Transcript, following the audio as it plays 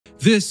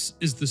This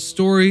is the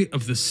story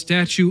of the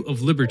Statue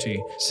of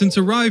Liberty. Since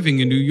arriving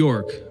in New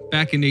York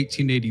back in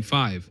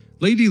 1885,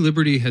 Lady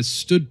Liberty has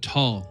stood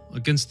tall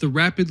against the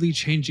rapidly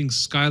changing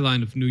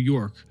skyline of New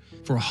York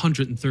for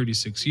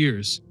 136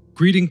 years,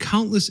 greeting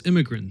countless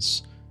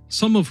immigrants,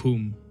 some of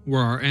whom were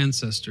our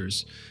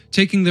ancestors,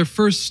 taking their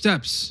first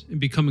steps in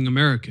becoming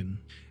American.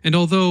 And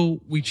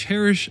although we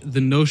cherish the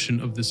notion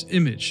of this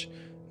image,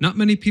 not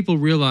many people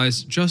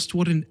realize just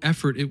what an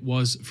effort it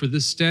was for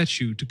this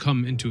statue to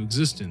come into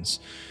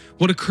existence,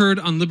 what occurred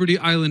on Liberty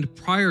Island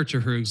prior to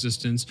her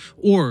existence,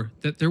 or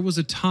that there was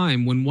a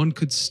time when one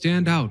could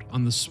stand out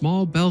on the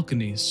small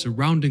balconies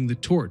surrounding the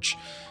torch,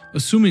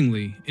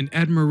 assumingly in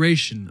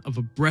admiration of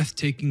a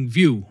breathtaking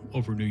view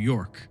over New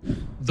York.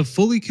 The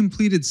fully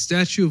completed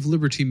Statue of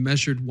Liberty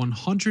measured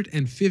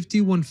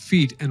 151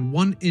 feet and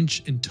 1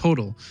 inch in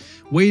total,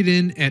 weighed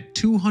in at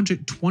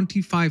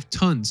 225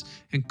 tons,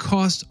 and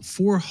cost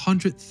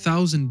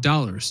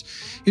 $400,000.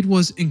 It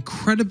was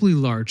incredibly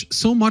large,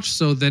 so much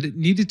so that it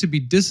needed to be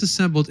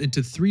disassembled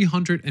into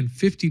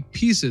 350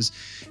 pieces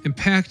and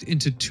packed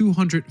into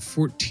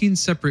 214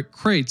 separate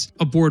crates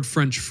aboard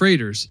French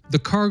freighters. The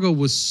cargo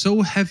was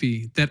so heavy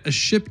that a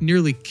ship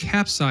nearly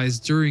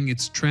capsized during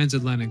its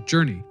transatlantic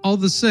journey. All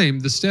the same,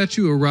 the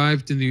statue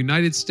arrived in the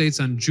United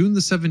States on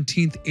June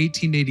 17,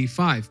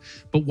 1885,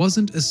 but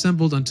wasn't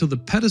assembled until the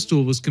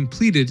pedestal was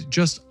completed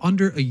just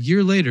under a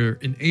year later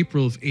in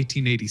April of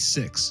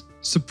 1886.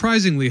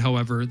 Surprisingly,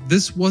 however,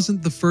 this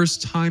wasn't the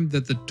first time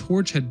that the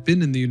torch had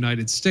been in the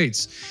United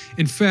States.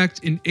 In fact,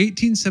 in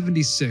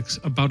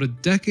 1876, about a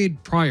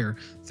decade prior,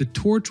 the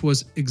torch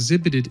was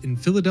exhibited in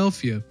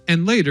Philadelphia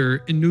and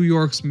later in New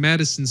York's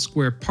Madison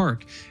Square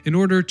Park in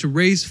order to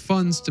raise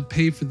funds to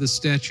pay for the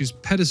statue's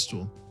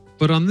pedestal.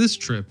 But on this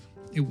trip,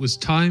 it was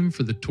time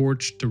for the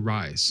torch to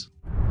rise.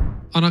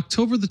 On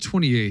October the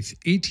 28th,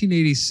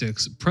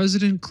 1886,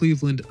 President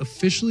Cleveland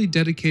officially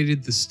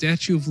dedicated the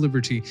Statue of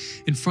Liberty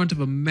in front of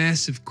a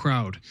massive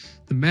crowd.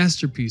 The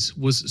masterpiece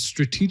was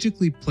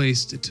strategically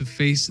placed to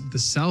face the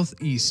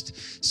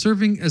southeast,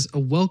 serving as a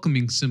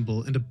welcoming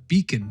symbol and a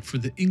beacon for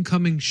the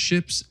incoming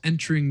ships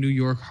entering New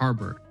York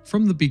Harbor.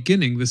 From the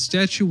beginning, the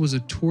statue was a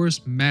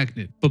tourist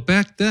magnet, but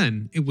back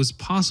then, it was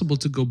possible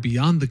to go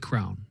beyond the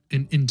crown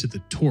and into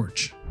the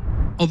torch.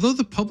 Although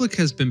the public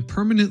has been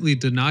permanently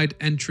denied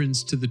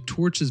entrance to the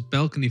torch's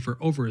balcony for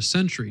over a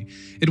century,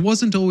 it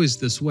wasn't always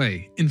this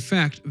way. In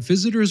fact,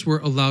 visitors were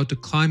allowed to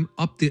climb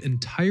up the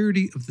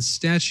entirety of the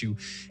statue,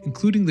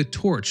 including the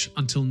torch,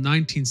 until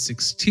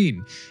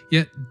 1916.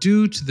 Yet,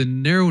 due to the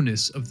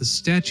narrowness of the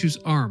statue's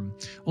arm,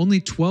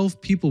 only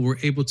 12 people were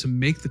able to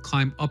make the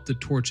climb up the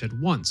torch at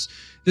once.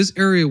 This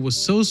area was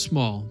so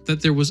small that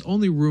there was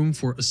only room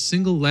for a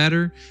single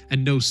ladder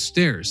and no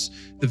stairs.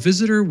 The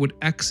visitor would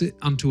exit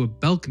onto a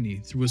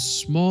balcony through a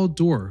small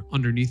door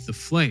underneath the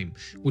flame,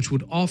 which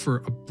would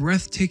offer a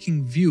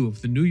breathtaking view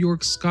of the New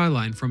York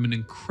skyline from an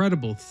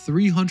incredible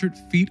 300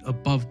 feet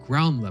above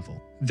ground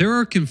level. There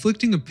are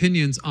conflicting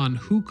opinions on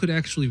who could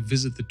actually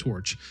visit the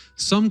torch.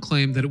 Some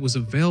claim that it was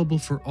available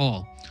for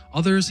all.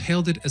 Others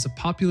hailed it as a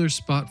popular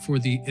spot for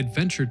the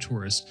adventure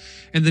tourist.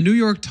 And the New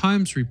York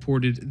Times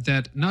reported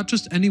that not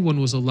just anyone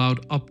was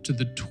allowed up to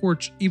the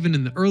torch even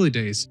in the early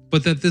days,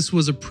 but that this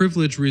was a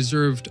privilege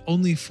reserved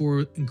only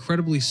for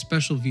incredibly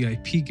special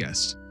VIP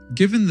guests.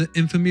 Given the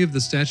infamy of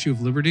the Statue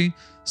of Liberty,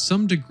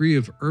 some degree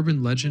of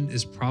urban legend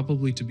is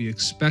probably to be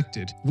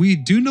expected. We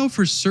do know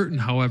for certain,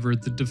 however,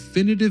 the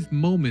definitive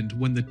moment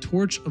when the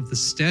torch of the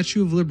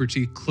Statue of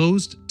Liberty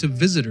closed to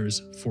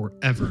visitors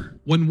forever.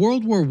 When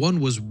World War I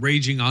was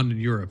raging on in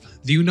Europe,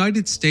 the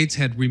United States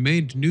had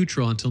remained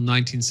neutral until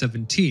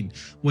 1917,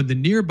 when the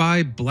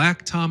nearby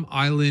Black Tom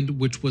Island,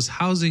 which was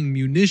housing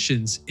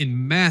munitions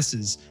in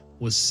masses,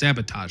 was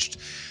sabotaged.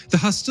 The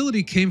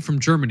hostility came from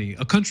Germany,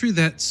 a country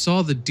that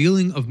saw the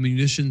dealing of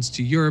munitions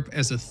to Europe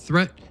as a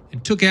threat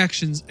and took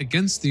actions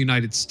against the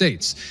United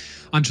States.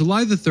 On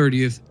July the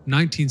 30th,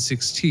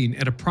 1916,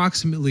 at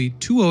approximately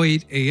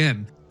 2:08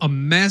 a.m., a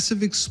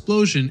massive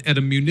explosion at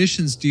a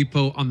munitions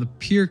depot on the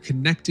pier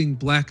connecting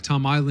Black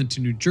Tom Island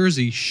to New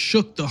Jersey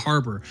shook the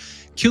harbor,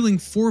 killing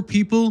 4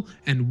 people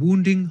and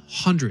wounding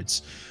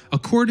hundreds.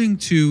 According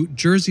to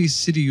Jersey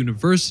City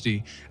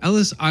University,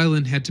 Ellis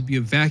Island had to be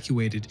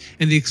evacuated,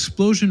 and the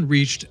explosion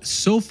reached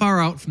so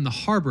far out from the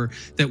harbor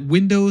that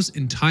windows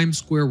in Times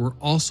Square were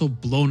also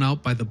blown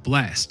out by the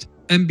blast.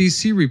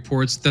 NBC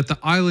reports that the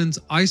island's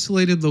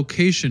isolated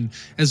location,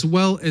 as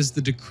well as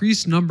the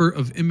decreased number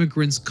of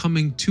immigrants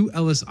coming to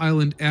Ellis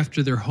Island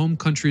after their home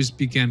countries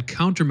began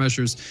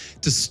countermeasures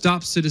to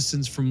stop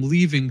citizens from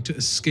leaving to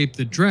escape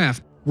the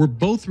draft, were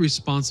both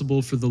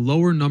responsible for the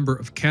lower number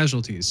of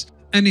casualties.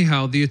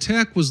 Anyhow, the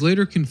attack was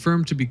later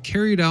confirmed to be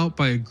carried out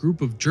by a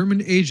group of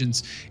German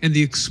agents, and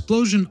the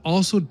explosion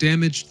also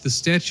damaged the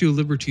Statue of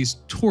Liberty's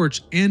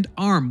torch and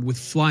arm with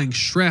flying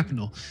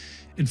shrapnel.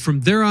 And from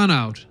there on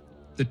out,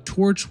 the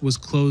torch was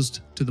closed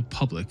to the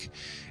public.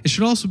 It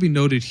should also be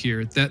noted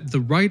here that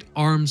the right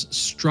arm's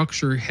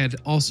structure had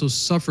also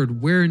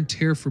suffered wear and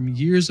tear from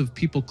years of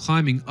people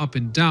climbing up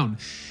and down,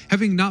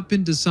 having not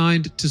been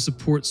designed to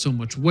support so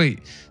much weight.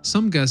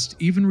 Some guests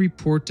even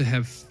report to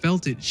have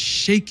felt it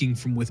shaking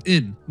from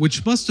within,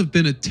 which must have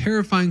been a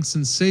terrifying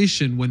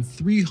sensation when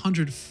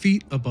 300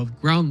 feet above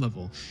ground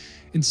level.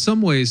 In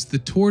some ways, the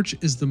torch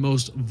is the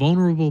most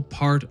vulnerable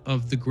part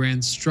of the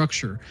grand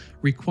structure,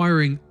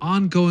 requiring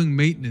ongoing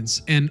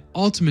maintenance and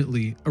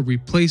ultimately a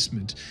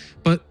replacement.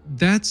 But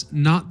that's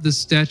not the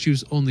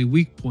statue's only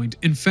weak point.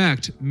 In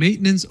fact,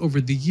 maintenance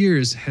over the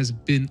years has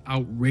been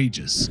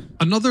outrageous.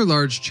 Another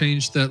large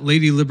change that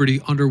Lady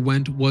Liberty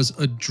underwent was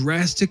a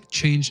drastic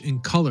change in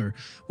color.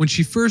 When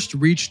she first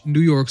reached New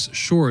York's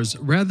shores,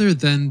 rather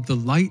than the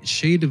light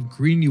shade of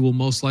green you will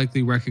most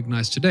likely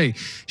recognize today,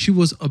 she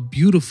was a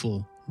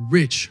beautiful,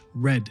 rich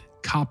red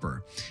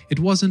copper. It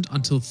wasn't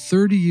until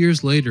 30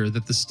 years later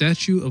that the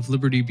Statue of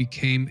Liberty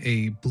became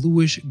a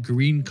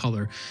bluish-green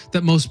color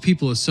that most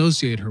people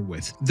associate her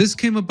with. This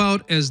came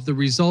about as the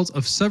result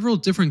of several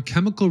different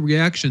chemical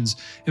reactions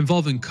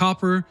involving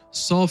copper,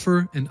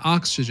 sulfur, and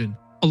oxygen,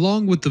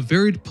 along with the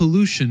varied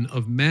pollution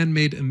of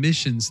man-made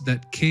emissions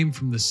that came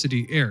from the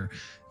city air.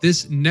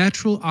 This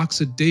natural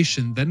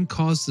oxidation then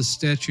caused the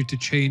statue to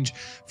change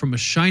from a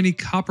shiny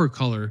copper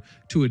color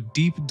to a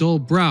deep dull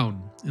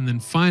brown, and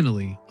then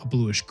finally a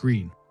bluish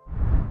green.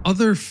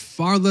 Other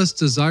far less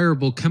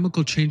desirable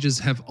chemical changes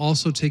have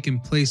also taken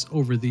place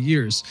over the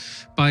years.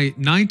 By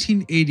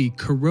 1980,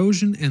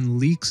 corrosion and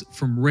leaks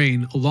from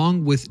rain,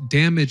 along with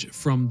damage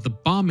from the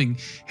bombing,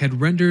 had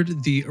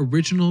rendered the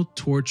original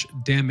torch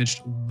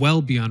damaged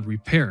well beyond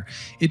repair.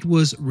 It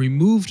was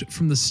removed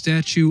from the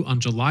statue on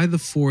July the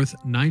 4th,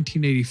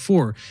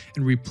 1984,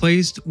 and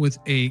replaced with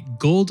a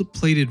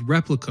gold-plated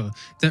replica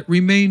that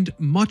remained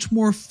much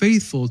more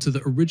faithful to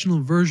the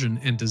original version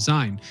and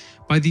design.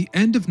 By the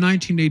end of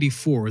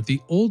 1984,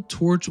 the old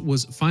torch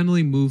was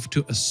finally moved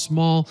to a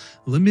small,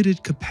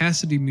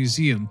 limited-capacity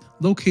museum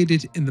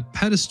located in the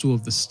pedestal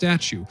of the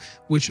statue,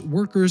 which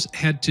workers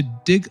had to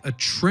dig a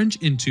trench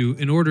into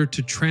in order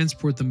to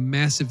transport the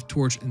massive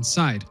torch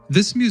inside.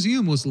 This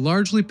museum was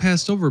largely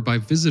passed over by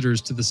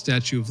visitors to the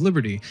Statue of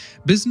Liberty.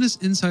 Business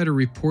Insider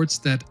reports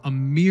that a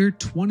mere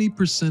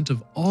 20%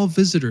 of all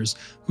visitors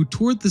who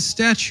toured the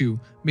statue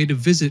made a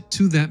visit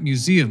to that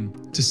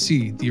museum to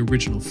see the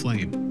original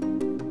flame.